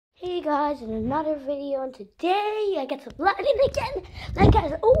Hey guys, in another video, and today I get some lighting again, like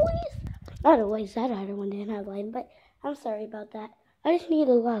as always. Not always, that other one didn't have lighting, but I'm sorry about that. I just need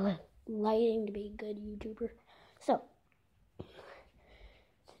a lot of lighting to be a good YouTuber. So,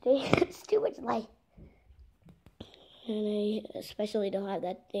 today it's too much light. And I especially don't have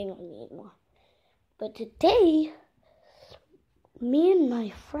that thing on me anymore. But today, me and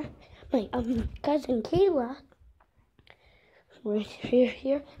my friend, my cousin Kayla, we're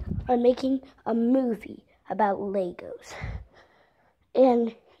here are making a movie about Legos.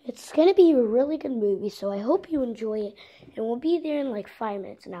 And it's going to be a really good movie, so I hope you enjoy it. And we'll be there in like 5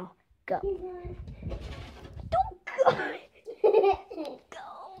 minutes now. Go. Don't go.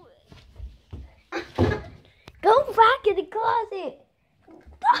 Go back in the closet.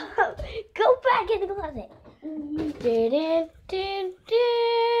 Go back in the closet.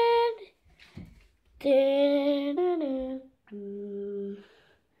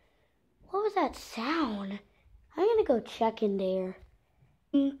 What was that sound? I'm gonna go check in there.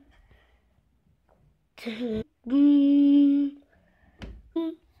 No,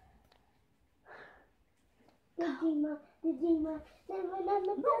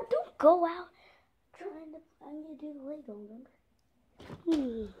 don't go out. I'm gonna do the Lego, remember?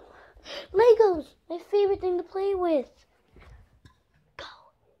 Legos, my favorite thing to play with. Go.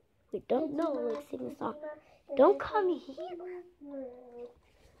 We don't know, like sing the song. Don't come here. Don't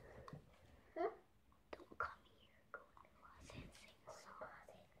come here. Go in the closet and sing the song.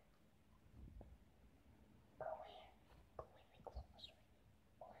 Go where?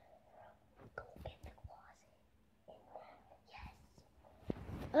 Go in the closet. Yes.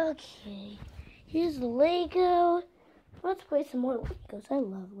 Okay. Here's the Lego. Let's play some more Legos. I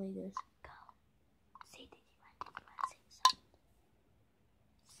love Legos. Go. Say, did you want to sing something?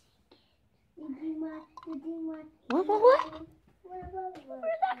 What? Where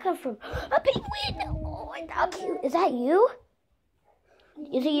did that come from? A penguin! Oh, how cute. Is that you?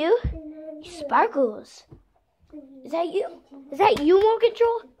 Is it you? Sparkles. Is that you? Is that you, Remote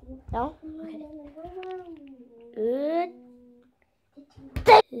Control? No?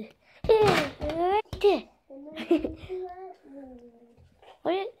 Okay. Good.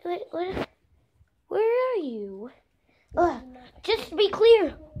 Where are you? Just to be clear.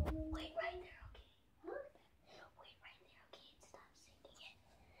 Wait right there, okay? Wait right there, okay? Stop singing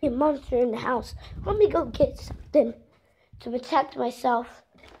it. A monster in the house. Let me go get something to protect myself.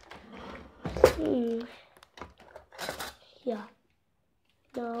 Yeah.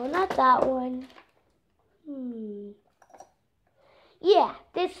 No, not that one. Yeah,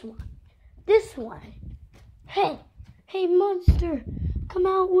 this one. This one. Hey, monster, come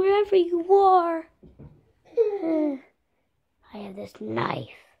out wherever you are. I have this knife.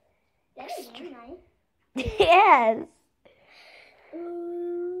 Extra knife? Yes.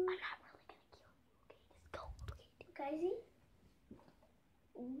 I'm not really gonna kill you. Okay, just go. Okay, see?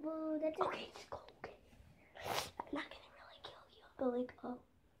 Whoa, that's okay. Just go. Okay. I'm not gonna really kill you. I'll go like,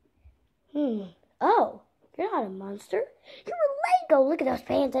 oh, you're not a monster. You're a Lego. Look at those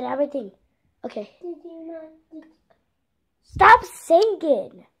fans and everything. Okay. Stop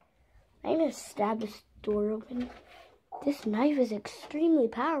singing. I'm gonna stab this door open. This knife is extremely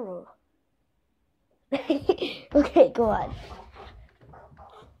powerful. Okay, go on.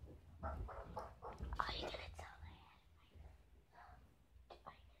 Are you gonna tell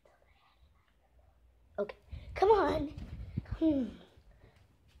that? Okay, come on.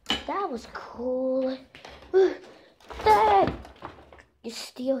 That was cool. You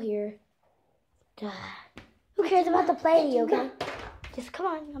steal here. Who cares about the play, okay? Just come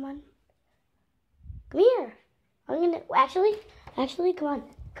on. Come here. I'm gonna actually, come on.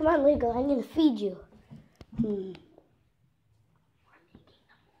 Come on, Lego. I'm gonna feed you. We're making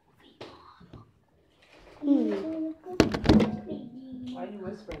a movie, Mom. Why are you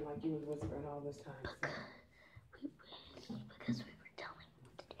whispering like you was whispering all this time? Because we were telling you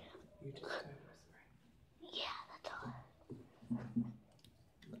what to do. You just started whispering. Yeah, that's all.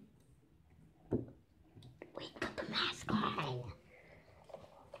 Wait, put the mask on.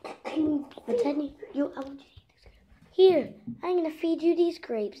 Pretend I want you to eat this grape. Here, I'm gonna feed you these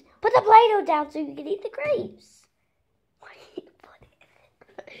grapes. Put the Play-Doh down so you can eat the grapes. What do you put in?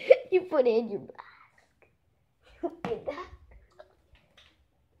 You put it in your mask. You did that.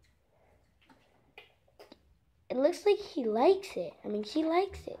 It looks like he likes it. I mean, she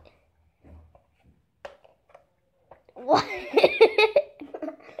likes it. What?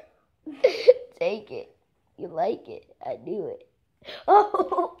 Take it. You like it. I knew it.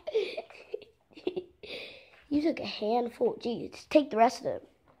 Oh! You took a handful. Geez, take the rest of them.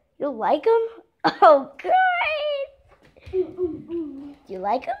 You like them? Oh, great! You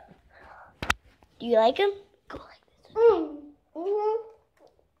like them? Do you like him? Go like this.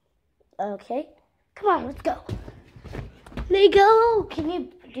 Okay. Come on, let's go. Lego, do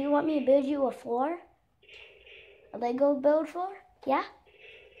you want me to build you a floor? A Lego build floor? Yeah?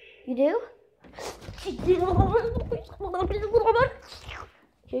 You do? Here's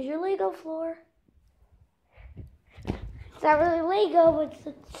your Lego floor. It's not really Lego, but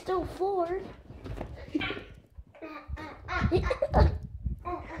it's still floor.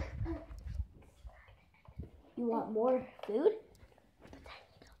 You want more food?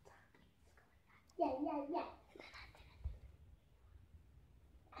 Yeah.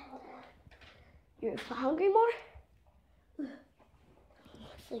 You're hungry more?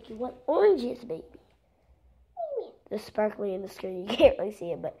 Looks like you want oranges, baby. The sparkly in the screen, you can't really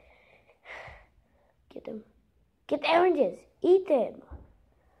see it, but get them. Get the oranges. Eat them.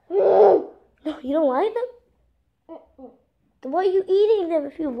 No, you don't like them? Then why are you eating them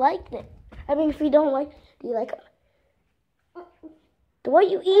if you like them? I mean, if you don't like, do you like them? Then why are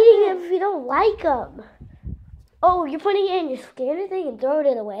you eating them if you don't like them? Oh, you're putting it in your scanner thing and throwing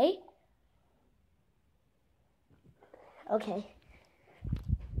it away? Okay.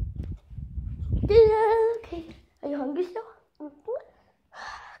 Okay. Are you hungry still? Come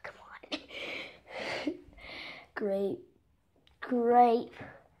on. Great.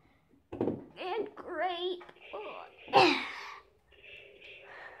 And great.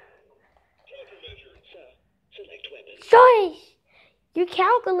 Sorry! Your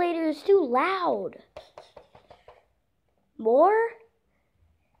calculator is too loud. More?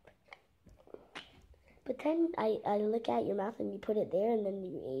 But then I look at your mouth and you put it there and then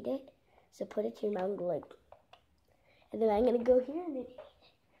you ate it. So put it to your mouth and go like, and then I'm going to go here and then eat it.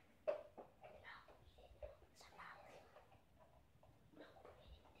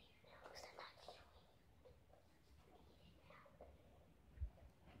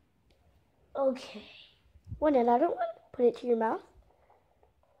 Okay. Want another one? Put it to your mouth.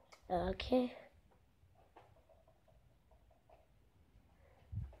 Okay.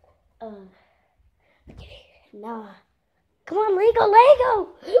 Okay. Now, come on, Lego!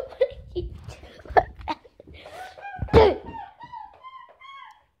 What are you doing?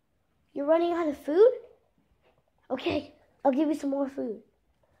 You're running out of food? Okay, I'll give you some more food.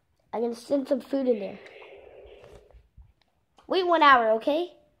 I'm gonna send some food in there. Wait 1 hour,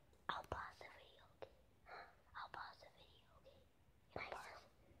 okay? I'll pause the video, okay?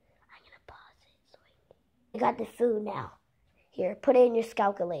 I'm gonna pause it so I got the food now. Here, put it in your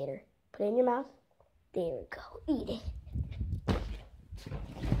calculator. Put it in your mouth. There we go. Eat it. Did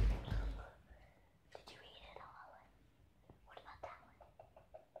you eat it all? What about that one?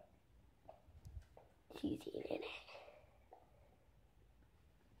 She's eating it.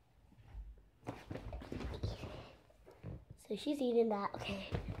 So she's eating that. Okay.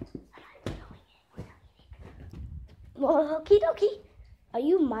 Well, okie dokie. Are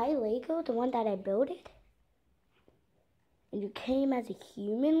you my Lego, the one that I built it? And you came as a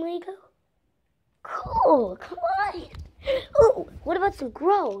human Lego? Cool, come on. Oh, what about some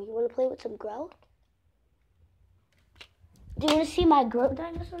grow? You want to play with some grow? Do you want to see my grow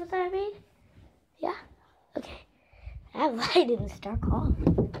dinosaurs that I made? Yeah? Okay. That light didn't start off.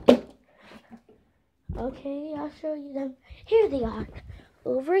 Okay, I'll show you them. Here they are.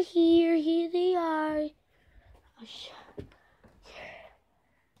 Over here they are. I'll show you.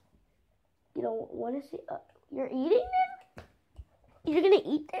 You don't want to see? You're eating them? You're gonna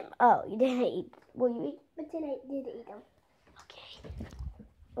eat them? Oh, you didn't eat. Will you eat? But then I did eat them.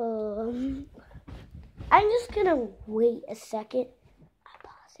 Okay. I'm just gonna wait a second.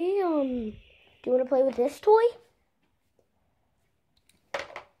 Do you want to play with this toy?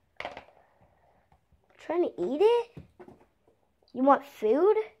 Trying to eat it? You want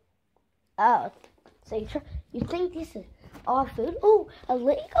food? Oh, so you think this is all food? Oh, a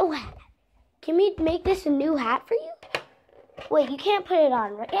Lego hat. Can we make this a new hat for you? Wait, you can't put it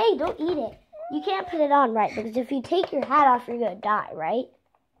on, right? Hey, don't eat it. You can't put it on, right? Because if you take your hat off, you're going to die, right?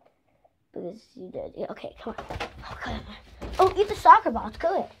 Because you did. Yeah, okay, come on. Oh, come on. Oh, eat the soccer ball. It's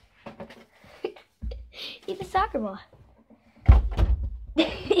good. Eat the soccer ball.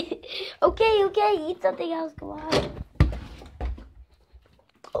 Okay. Eat something else. Come on.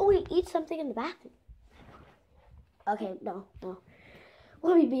 Oh, wait. Eat something in the bathroom. Okay, no.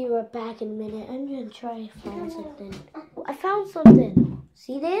 Let me be right back in a minute. I'm going to try to find something. Oh, I found something.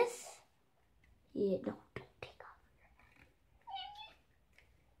 See this? Yeah, no, don't take off.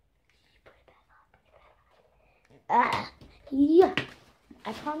 Put it back on. Yeah.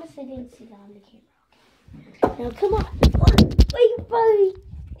 I promise I didn't see that on the camera. Now, come on. Wait, buddy.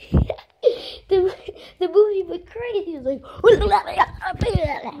 the movie went crazy. It was like,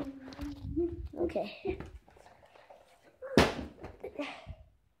 okay.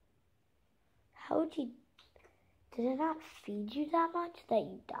 I not feed you that much that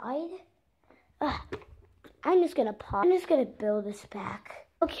you died? I'm just gonna pause. I'm just gonna build this back.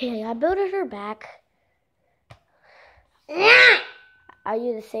 Okay, I built her back. Are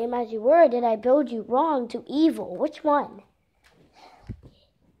you the same as you were, or did I build you wrong to evil? Which one?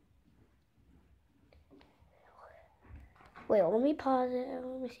 Wait, let me pause it.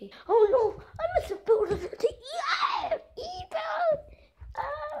 Let me see. Oh no, I must have built her to evil.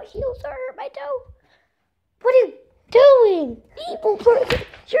 Oh, heels hurt my toe. What are you doing? Evil person,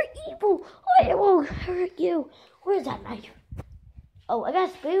 you're evil. I won't hurt you. Where's that knife? Oh, I got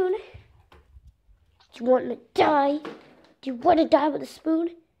a spoon. Do you want to die? Do you want to die with a spoon?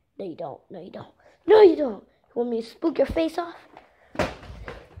 No, you don't. No, you don't. No, you don't. You want me to spook your face off?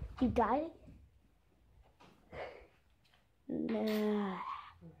 You died? Nah.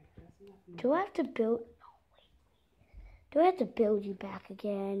 Do I have to build? No, wait. Do I have to build you back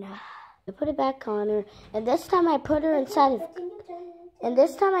again? I put it back on her, and this time I put her inside of. And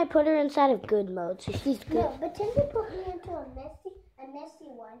this time I put her inside of good mode, so she's good. No, but then you put me into a messy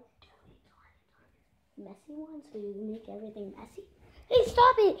one. Messy one, so you make everything messy. Hey,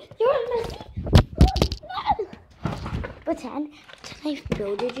 stop it! You're messy. Pretend I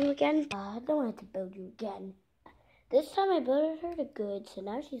builded you again. I don't have to build you again. This time I built her to good, so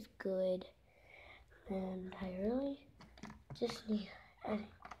now she's good. And I really just need.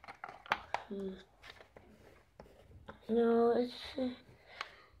 No, it's.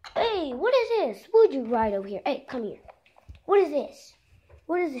 Hey, what is this? Would you write over here? Hey, come here. What is this?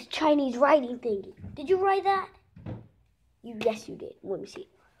 What is this Chinese writing thingy? Did you write that? Yes, you did. Let me see.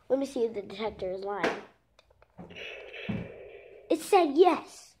 Let me see if the detector is lying. It said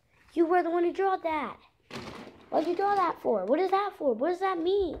yes. You were the one who drew that. What'd you draw that for? What is that for? What does that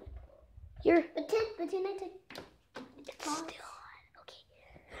mean? You're. Pretend I took. It's still on. Okay.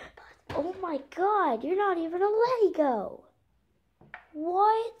 Oh my God! You're not even a Lego.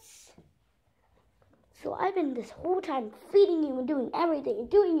 What? So I've been this whole time feeding you and doing everything and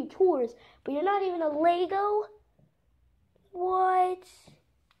doing your chores, but you're not even a Lego? What?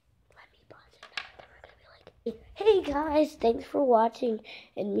 Let me pause it now. We're gonna be like, hey guys, thanks for watching.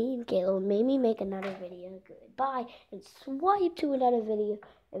 And me and Caleb made me make another video. Goodbye. And swipe to another video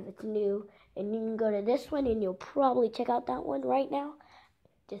if it's new. And you can go to this one and you'll probably check out that one right now.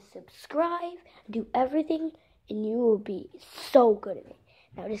 Just subscribe, do everything, and you will be so good at it.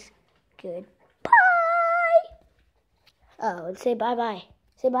 Now just good. Oh, and say bye-bye.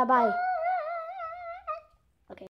 Say bye-bye.